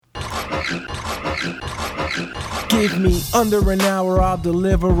Give me under an hour, I'll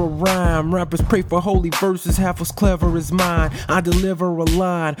deliver a rhyme. Rappers pray for holy verses, half as clever as mine. I deliver a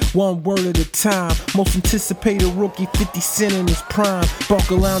line, one word at a time. Most anticipated rookie, 50 Cent in his prime.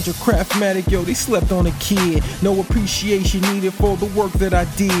 Barker Lounger, Craftmatic, yo, they slept on a kid. No appreciation needed for the work that I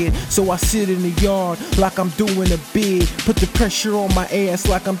did. So I sit in the yard like I'm doing a bid. Put the pressure on my ass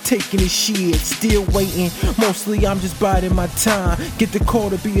like I'm taking a shit. Still waiting, mostly I'm just biding my time. Get the call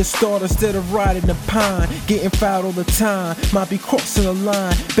to be a starter instead of riding the pine. Getting fouled all the time, might be crossing the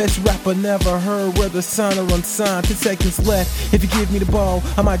line. Best rapper never heard, whether signed or unsigned. 10 seconds left, if you give me the ball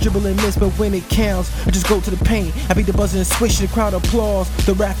I might dribble and miss, but when it counts I just go to the paint. I beat the buzzer and swish, the crowd applause,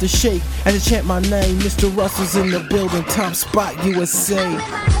 the rafters shake as I chant my name. Mr. Russell's in the building, top spot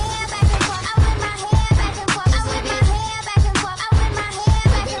USA.